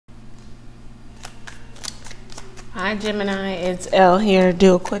Hi Gemini, it's Elle here.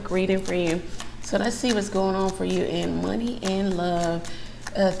 Do a quick reading for you. So let's see what's going on for you in money and love.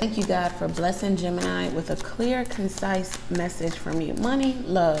 Thank you God for blessing Gemini with a clear, concise message from you. Money,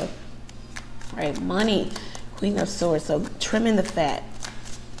 love. Right, money, Queen of Swords. So trimming the fat.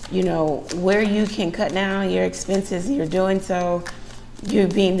 You know, where you can cut down your expenses, you're doing so. You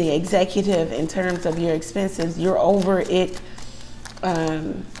being the executive in terms of your expenses, you're over it.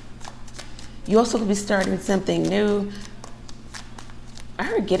 You also could be starting something new. I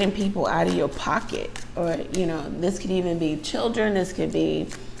heard getting people out of your pocket, or, you know, this could even be children. This could be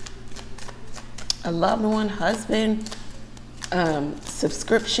a loved one, husband,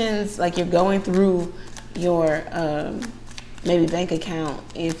 subscriptions, like you're going through your maybe bank account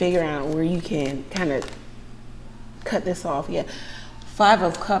and figure out where you can kind of cut this off. Yeah. 5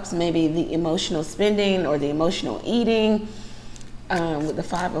 of Cups, maybe the emotional spending or the emotional eating. With the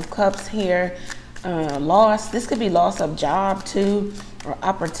 5 of Cups here, loss. This could be loss of job too, or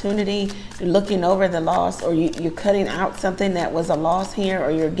opportunity. You're looking over the loss, or you're cutting out something that was a loss here, or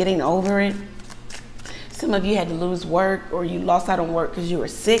you're getting over it. Some of you had to lose work, or you lost out on work because you were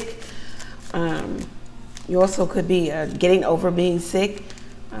sick. You also could be getting over being sick.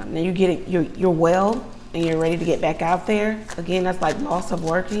 Now you're well and you're ready to get back out there. Again, that's like loss of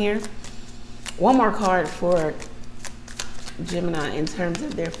work here. One more card for Gemini in terms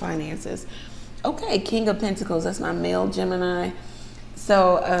of their finances. Okay, King of Pentacles, that's my male Gemini.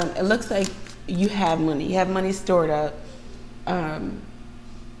 So it looks like you have money. You have money stored up. You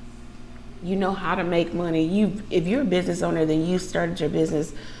know how to make money. If you're a business owner, then you started your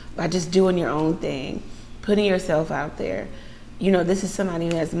business by just doing your own thing, putting yourself out there. You know, this is somebody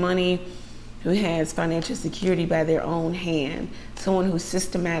who has money, who has financial security by their own hand. Someone who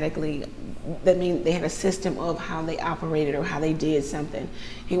systematically, that means they had a system of how they operated or how they did something.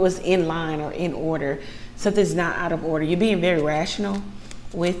 It was in line or in order. Something's not out of order. You're being very rational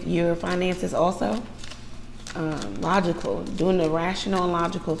with your finances also. Logical, doing the rational and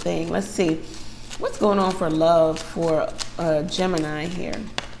logical thing. Let's see what's going on for love for Gemini here.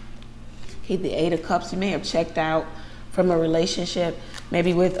 Okay, the 8 of Cups, you may have checked out from a relationship,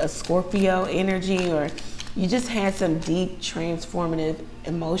 maybe with a Scorpio energy, or you just had some deep, transformative,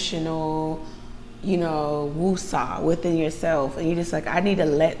 emotional, you know, woo-saw within yourself. And you're just like, I need to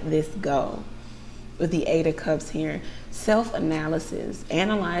let this go. With the 8 of Cups here. Self-analysis,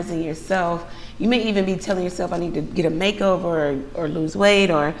 analyzing yourself. You may even be telling yourself, I need to get a makeover or lose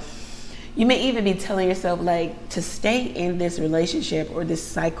weight, or you may even be telling yourself, like, to stay in this relationship or this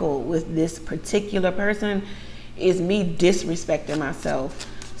cycle with this particular person is me disrespecting myself.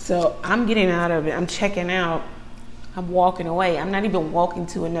 So I'm getting out of it. I'm checking out. I'm walking away. I'm not even walking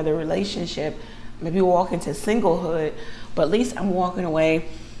to another relationship. Maybe walking to singlehood, but at least I'm walking away.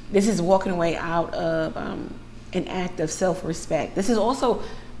 This is walking away out of an act of self-respect. This is also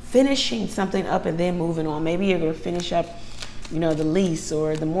finishing something up and then moving on. Maybe you're going to finish up, you know, the lease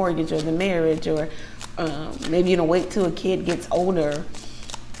or the mortgage or the marriage, or maybe you're going to wait till a kid gets older.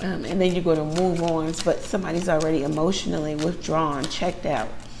 And then you're going to move on, but somebody's already emotionally withdrawn, checked out.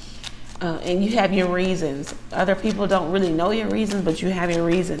 And you have your reasons. Other people don't really know your reasons, but you have your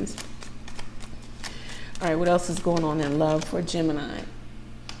reasons. All right, what else is going on in love for Gemini?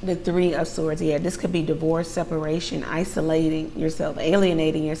 The 3 of Swords. Yeah, this could be divorce, separation, isolating yourself,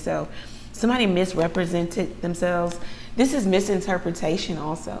 alienating yourself. Somebody misrepresented themselves. This is misinterpretation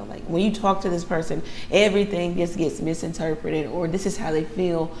also. Like when you talk to this person, everything just gets misinterpreted, or this is how they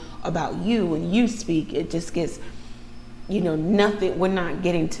feel about you when you speak. It just gets, you know, nothing. We're not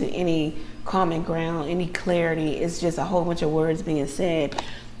getting to any common ground, any clarity. It's just a whole bunch of words being said.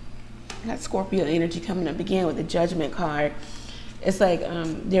 Got Scorpio energy coming up again with the Judgment card. It's like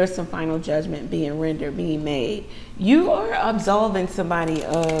there's some final judgment being rendered, being made. You are absolving somebody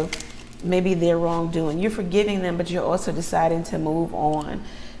of maybe their wrongdoing. You're forgiving them, but you're also deciding to move on.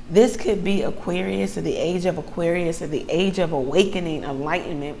 This could be Aquarius, or the age of Aquarius, or the age of awakening,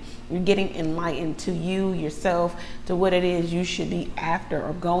 enlightenment. You're getting enlightened to you, yourself, to what it is you should be after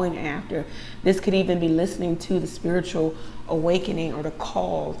or going after. This could even be listening to the spiritual awakening or the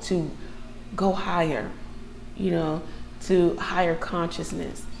call to go higher, you know, to higher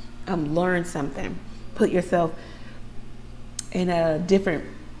consciousness, learn something, put yourself in a different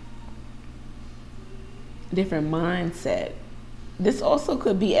mindset. This also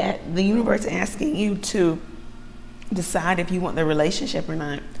could be at the universe asking you to decide if you want the relationship or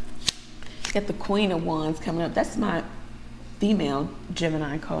not. Get the Queen of Wands coming up. That's my female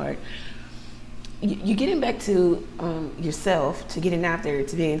Gemini card. You're getting back to yourself, to getting out there,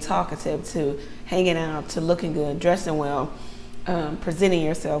 to being talkative, to hanging out, to looking good, dressing well, presenting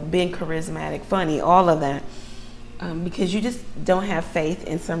yourself, being charismatic, funny, all of that. because you just don't have faith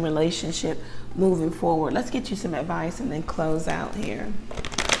in some relationship moving forward. Let's get you some advice and then close out here.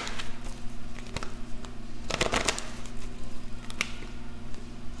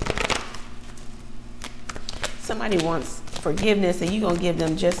 Somebody wants forgiveness and you're going to give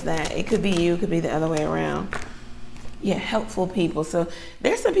them just that. It could be you, it could be the other way around. Yeah, helpful people. So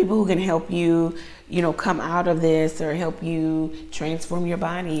there's some people who can help you, you know, come out of this, or help you transform your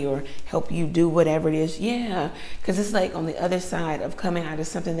body, or help you do whatever it is. Yeah, because it's like on the other side of coming out of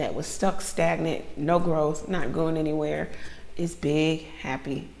something that was stuck, stagnant, no growth, not going anywhere, is big,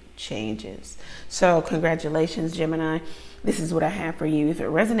 happy changes. So congratulations, Gemini. This is what I have for you. If it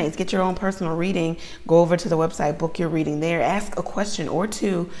resonates, get your own personal reading. Go over to the website, book your reading there. Ask a question or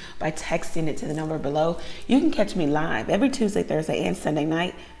two by texting it to the number below. You can catch me live every Tuesday, Thursday, and Sunday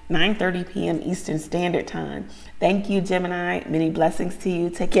night, 9:30 p.m. Eastern Standard Time. Thank you, Gemini. Many blessings to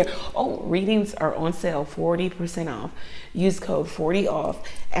you. Take care. Oh, readings are on sale, 40% off. Use code 40OFF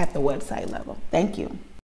at the website level. Thank you.